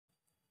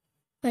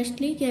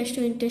Firstly,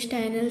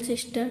 gastrointestinal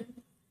system.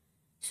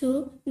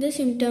 So, the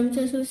symptoms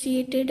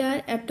associated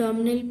are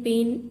abdominal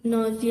pain,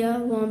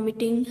 nausea,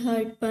 vomiting,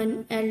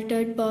 heartburn,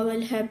 altered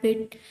bowel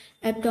habit,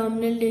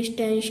 abdominal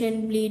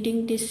distension,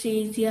 bleeding,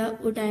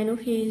 dysphagia,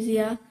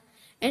 odynophagia,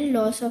 and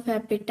loss of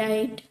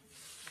appetite.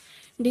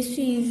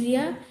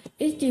 Dysphagia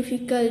is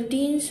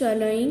difficulty in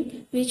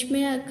swallowing which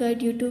may occur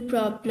due to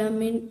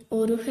problem in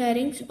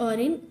oropharynx or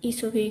in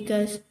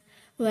esophagus,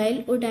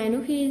 while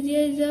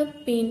odynophagia is a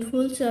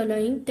painful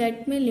swallowing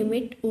that may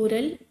limit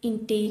oral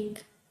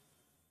intake.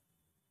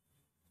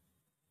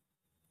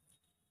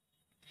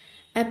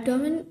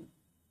 Abdomen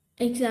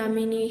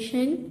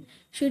examination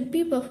should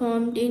be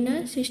performed in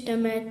a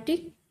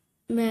systematic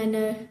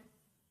manner,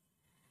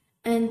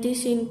 and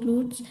this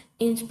includes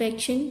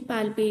inspection,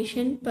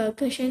 palpation,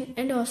 percussion,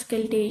 and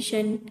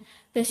auscultation.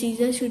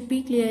 Procedure should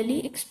be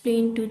clearly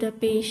explained to the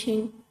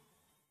patient.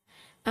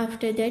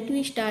 After that,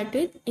 we start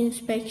with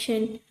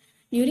inspection.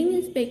 During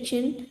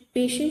inspection,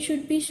 patient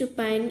should be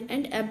supine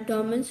and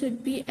abdomen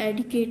should be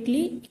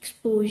adequately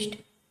exposed.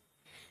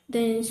 The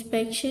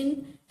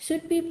inspection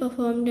should be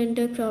performed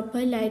under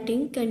proper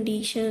lighting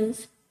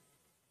conditions.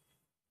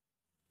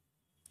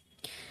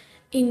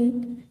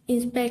 In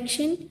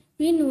inspection,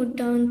 we note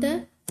down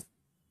the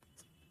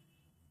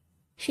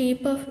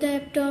shape of the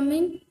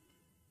abdomen,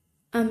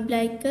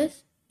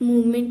 umbilicus,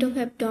 movement of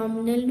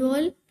abdominal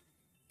wall,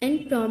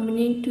 and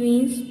prominent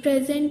veins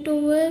present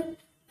over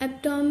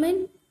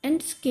abdomen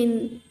and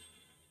skin.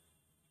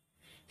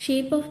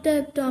 Shape of the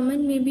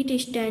abdomen may be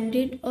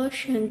distended or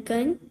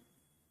shrunken.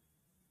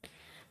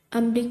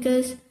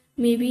 Umbilicus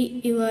may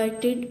be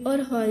everted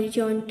or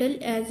horizontal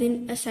as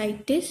in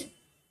ascites.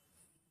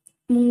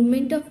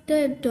 Movement of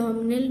the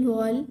abdominal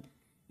wall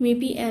may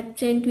be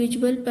absent,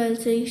 visible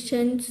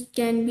pulsations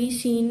can be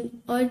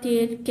seen, or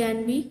there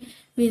can be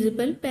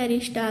visible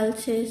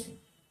peristalsis.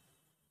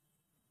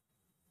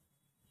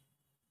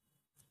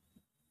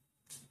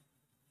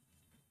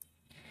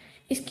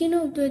 Skin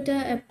of the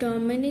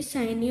abdomen is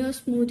shiny or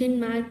smooth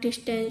in marked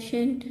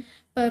distension.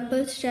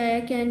 Purple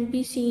stria can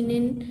be seen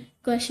in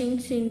Cushing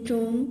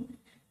syndrome.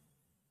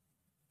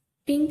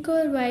 Pink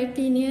or white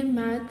linear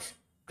marks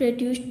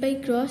produced by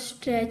cross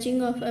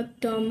stretching of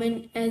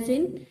abdomen as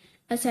in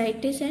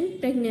ascites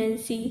and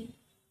pregnancy.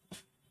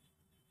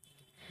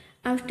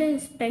 After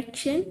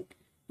inspection,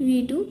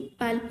 we do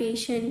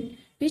palpation,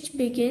 which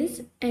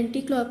begins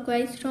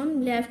anticlockwise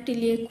from left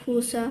iliac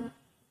fossa.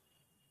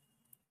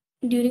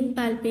 During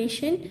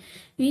palpation,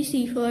 we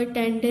see for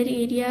tender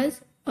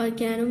areas,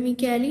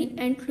 organomegaly,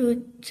 and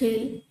fluid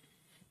thrill.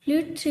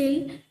 Fluid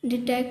thrill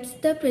detects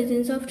the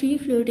presence of free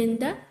fluid in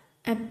the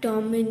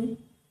abdomen.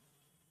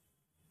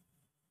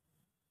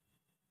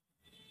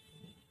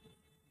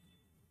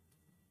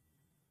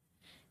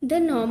 The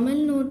normal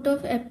note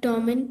of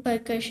abdomen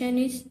percussion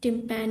is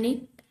tympanic.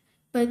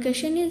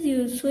 Percussion is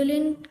useful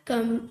in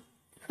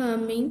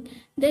confirming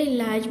the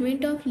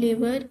enlargement of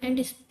liver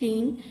and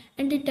spleen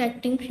and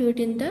detecting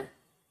fluid in the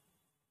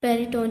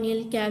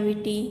peritoneal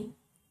cavity.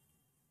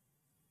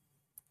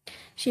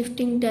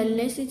 Shifting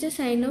dullness is a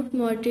sign of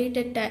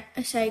moderate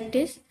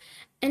ascites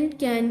and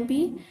can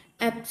be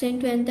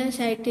absent when the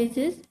ascites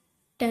is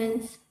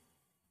tense.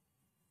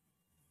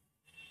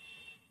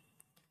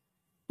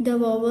 The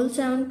vowel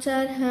sounds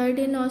are heard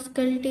in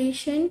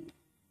auscultation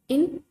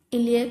in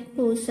iliac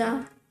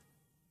fossa.